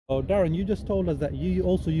Oh, Darren, you just told us that you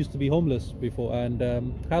also used to be homeless before, and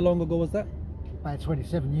how long ago was that? About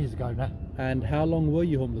 27 years ago now. And how long were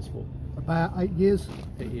you homeless for? About 8 years.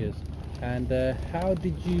 8 years. And how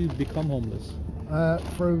did you become homeless?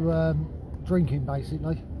 Through drinking,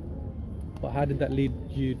 basically. But how did that lead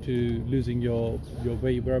you to losing your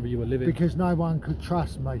way wherever you were living? Because no one could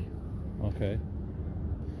trust me. Okay.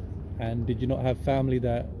 And did you not have family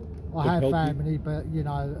that I could had help family, you? but you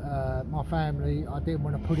know, my family, I didn't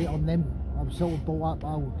want to put it on them. I was sort of brought up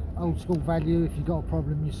old school value. If you got a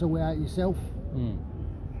problem, you sort it out yourself.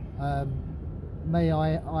 Me,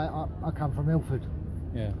 I come from Ilford.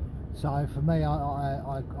 Yeah. So for me,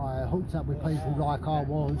 I hooked up with people like I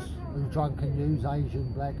was, who drunk and used,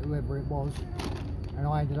 Asian, black, whoever it was, and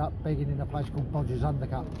I ended up begging in a place called Bodger's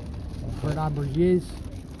Undercut for a number of years.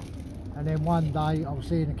 And then one day I was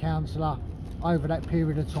seeing a counsellor. Over that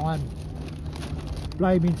period of time,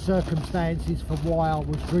 blaming circumstances for why I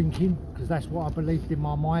was drinking, because that's what I believed in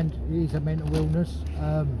my mind. It is a mental illness.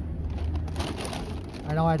 And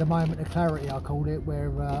I had a moment of clarity, I called it,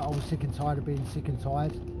 where I was sick and tired of being sick and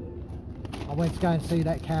tired. I went to go and see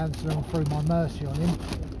that counsellor and threw my mercy on him.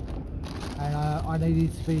 And I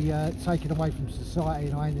needed to be taken away from society,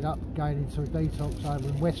 and I ended up going into a detox over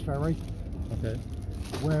in West Ferry. Okay.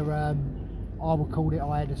 Where I would call it,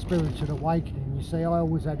 I had a spiritual awakening. You see, I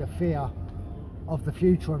always had a fear of the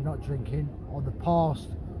future of not drinking, or the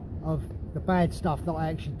past of the bad stuff that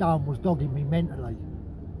I actually done was dogging me mentally.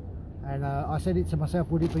 And I said it to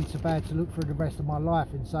myself, would it be so bad to look through the rest of my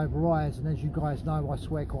life in sober eyes? And as you guys know, I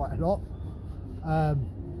swear quite a lot.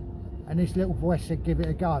 And this little voice said, give it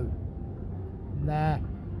a go. Now,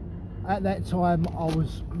 at that time, I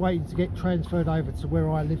was waiting to get transferred over to where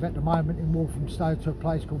I live at the moment in Walthamstow, to a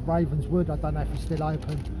place called Ravenswood. I don't know if it's still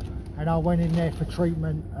open. And I went in there for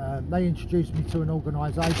treatment. They introduced me to an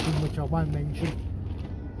organisation which I won't mention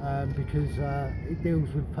because it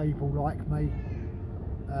deals with people like me.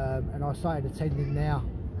 And I started attending now,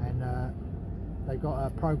 and they've got a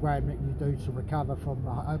program that you do to recover from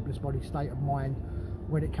a hopeless body state of mind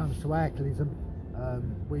when it comes to alcoholism,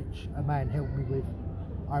 which a man helped me with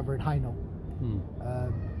over in Hainault.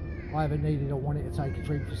 I haven't needed or wanted to take a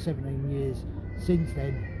drink for 17 years. Since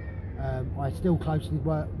then, I still closely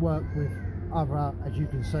work with other, as you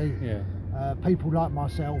can see, people like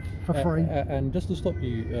myself for free. And just to stop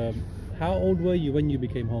you, how old were you when you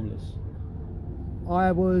became homeless?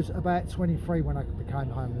 I was about 23 when I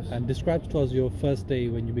became homeless. And describe to us your first day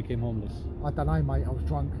when you became homeless. I don't know, mate, I was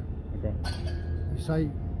drunk. Okay. You see,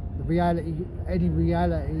 the reality, any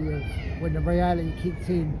reality of, when the reality kicked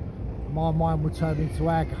in, my mind would turn into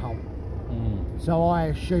alcohol. So I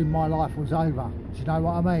assumed my life was over. Do you know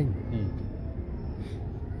what I mean?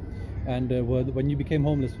 And when you became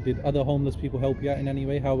homeless, did other homeless people help you out in any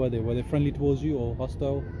way? How were they? Were they friendly towards you or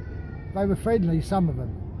hostile? They were friendly, some of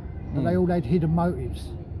them, but they all had hidden motives.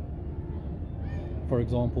 For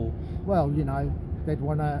example? Well, you know, they'd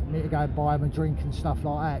want me to go and buy them a drink and stuff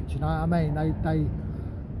like that. Do you know what I mean?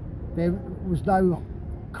 There was no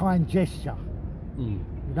kind gesture. You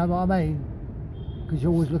know what I mean? Because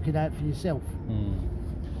you're always looking out for yourself.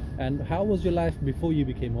 And how was your life before you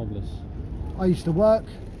became homeless? I used to work.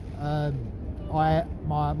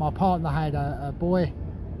 My partner had a boy.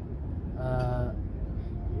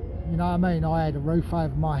 You know what I mean? I had a roof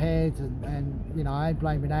over my head, and you know, I ain't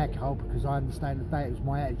blaming alcohol, because I understand that it was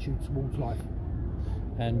my attitude towards life.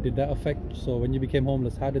 And did that affect, so when you became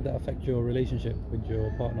homeless, how did that affect your relationship with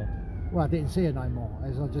your partner? Well, I didn't see her no more.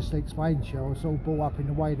 As I just explained to you, I was all brought up in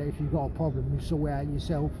the way that if you've got a problem, you sort it out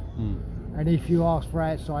yourself. And if you ask for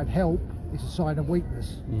outside help, it's a sign of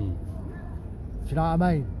weakness. Do you know what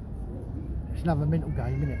I mean? It's another mental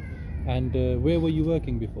game, isn't it? And where were you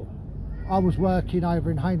working before? I was working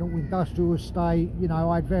over in Hainault Industrial Estate. You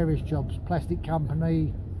know, I had various jobs, plastic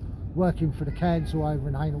company, working for the council over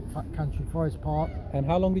in Hainault Country Forest Park. And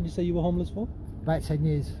how long did you say you were homeless for? About 10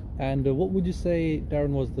 years. And what would you say,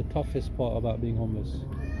 Darren, was the toughest part about being homeless?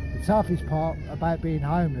 The toughest part about being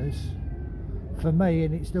homeless, for me,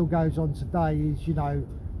 and it still goes on today, is, you know,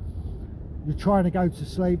 you're trying to go to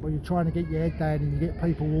sleep, or you're trying to get your head down, and you get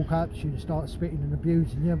people walk up to you and start spitting and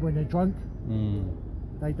abusing you when they're drunk.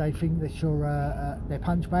 They think that you're their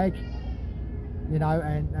punch bag, you know,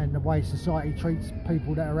 and the way society treats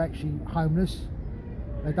people that are actually homeless,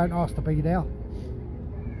 they don't ask to be there,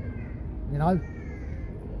 you know.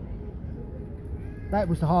 That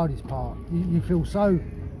was the hardest part. You feel so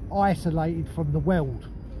isolated from the world.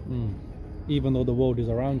 Even though the world is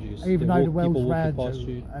around you. Even though the world's around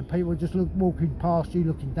you, and people just walking past you,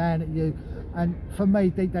 looking down at you. And for me,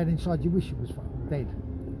 deep down inside, you wish you was fucking dead.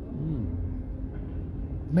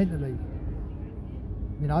 Mentally.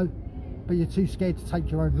 you know, but you're too scared to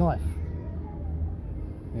take your own life.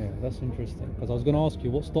 Yeah, that's interesting. Because I was going to ask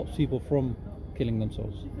you, what stops people from killing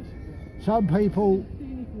themselves? Some people,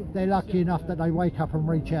 they're lucky enough that they wake up and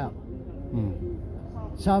reach out.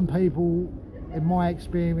 Some people, in my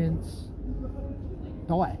experience,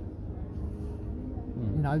 die.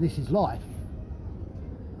 You know, this is life.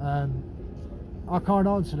 I can't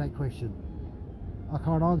answer that question. I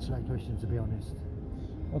can't answer that question, to be honest.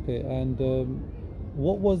 Okay, and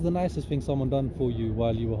what was the nicest thing someone done for you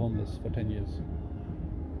while you were homeless for 10 years?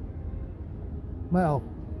 Well,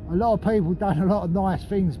 a lot of people done a lot of nice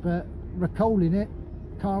things, but recalling it,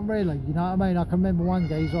 can't really, you know what I mean? I can remember one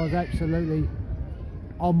day I was absolutely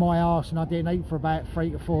on my arse and I didn't eat for about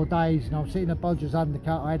 3 to 4 days, and I was sitting at Bodger's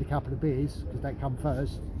undercut. I had a couple of beers, because that come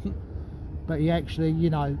first. But he actually, you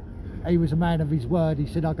know, he was a man of his word. He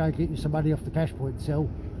said, I'll go get you some money off the cash point till,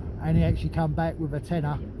 and he actually come back with a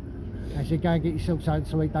tenner and said, go and get yourself something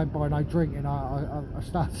so he don't buy no drink, and I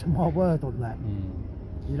started my word on that.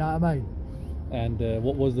 You know what I mean? And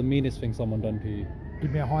what was the meanest thing someone done to you?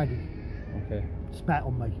 Give me a hiding. Okay. Spat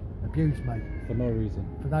on me, abused me. For no reason?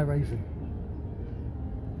 For no reason.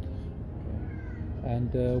 Okay.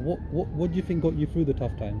 And what do you think got you through the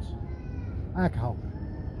tough times? Alcohol.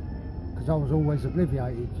 Because I was always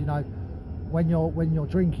obliviated, you know. When you're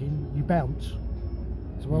drinking, you bounce.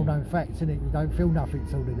 It's a well-known fact, isn't it? You don't feel nothing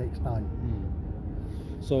till the next day.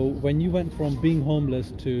 So when you went from being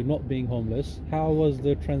homeless to not being homeless, how was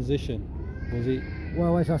the transition? Was it?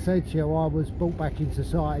 Well, as I said to you, I was brought back in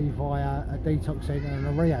society via a detox centre and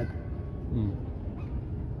a rehab.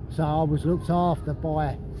 So I was looked after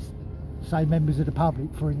by, say, members of the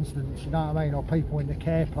public, for instance, you know what I mean, or people in the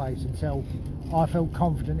care place, until I felt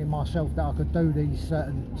confident in myself that I could do these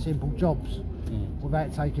certain simple jobs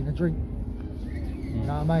without taking a drink. You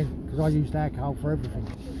know what I mean? Because I used alcohol for everything.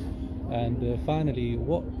 And finally,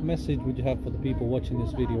 what message would you have for the people watching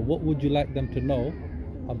this video? What would you like them to know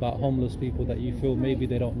about homeless people that you feel maybe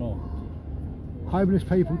they don't know? Homeless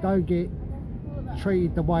people don't get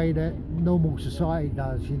treated the way that normal society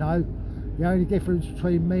does, you know. The only difference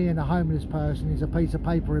between me and a homeless person is a piece of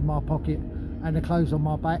paper in my pocket and the clothes on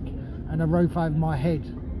my back and a roof over my head.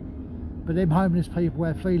 But them homeless people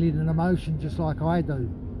have feeling and emotion just like I do.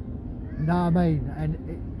 You know what I mean?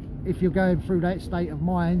 And if you're going through that state of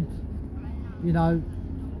mind, you know,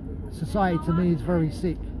 society to me is very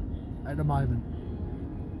sick at the moment.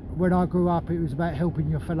 When I grew up, it was about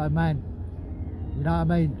helping your fellow man. You know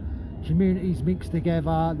what I mean? Communities mixed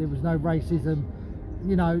together, there was no racism,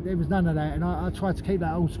 you know, there was none of that. And I tried to keep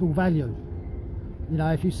that old school value. You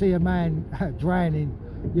know, if you see a man drowning,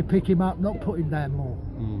 you pick him up, not put him down more.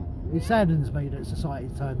 It saddens me that society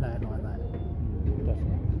turned out like that.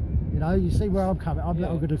 Definitely. You know, you see where I'm coming. I'm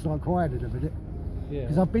not going to start crying in a minute.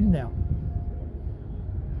 Because I've been there.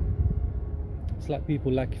 It's like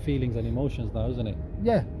people lack feelings and emotions now, isn't it?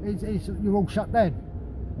 Yeah, you're all shut down.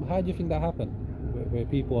 How do you think that happened? Where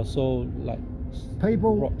people are so like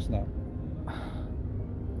rocks now?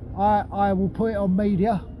 I will put it on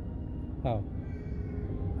media. How?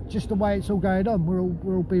 Just the way it's all going on. We're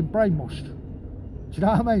all being brainwashed. Do you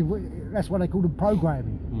know what I mean? That's what they call them,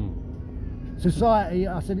 programming. Society,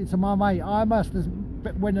 I said it to my mate, I must have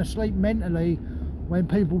went asleep mentally when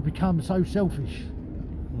people become so selfish.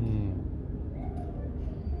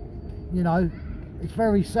 You know, it's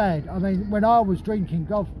very sad. I mean, when I was drinking,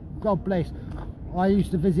 God bless, I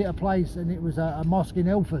used to visit a place, and it was a mosque in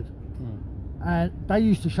Ilford, and they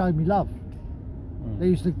used to show me love. They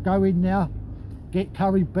used to go in there, get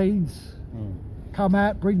curried beans, come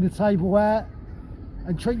out, bring the table out,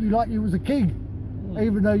 and treat you like you was a king,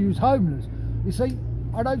 even though you was homeless. You see,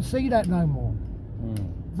 I don't see that no more.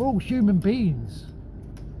 We're all human beings.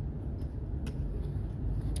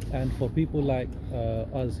 And for people like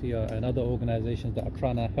us here and other organizations that are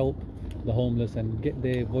trying to help the homeless and get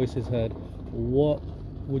their voices heard, what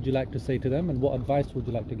would you like to say to them, and what advice would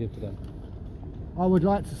you like to give to them? I would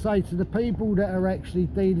like to say to the people that are actually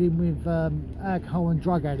dealing with alcohol and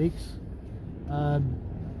drug addicts,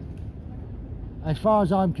 as far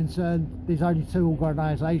as I'm concerned, there's only 2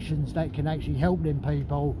 organisations that can actually help them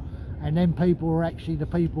people, and them people are actually the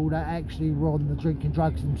people that actually run the drinking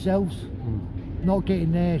drugs themselves, not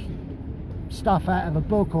getting their stuff out of a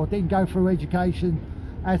book or didn't go through education.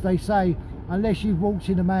 As they say, unless you've walked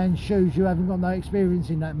in a man's shoes, you haven't got no experience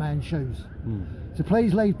in that man's shoes. So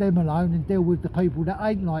please leave them alone and deal with the people that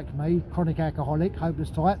ain't like me, chronic alcoholic, hopeless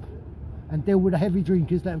type, and deal with the heavy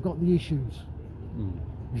drinkers that have got the issues. You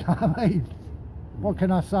know what I mean? What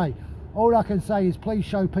can I say? All I can say is please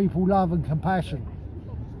show people love and compassion.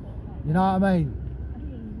 You know what I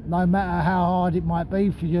mean? No matter how hard it might be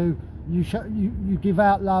for you, you give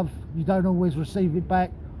out love, you don't always receive it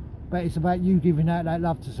back, but it's about you giving out that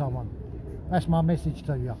love to someone. That's my message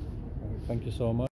to you. Thank you so much.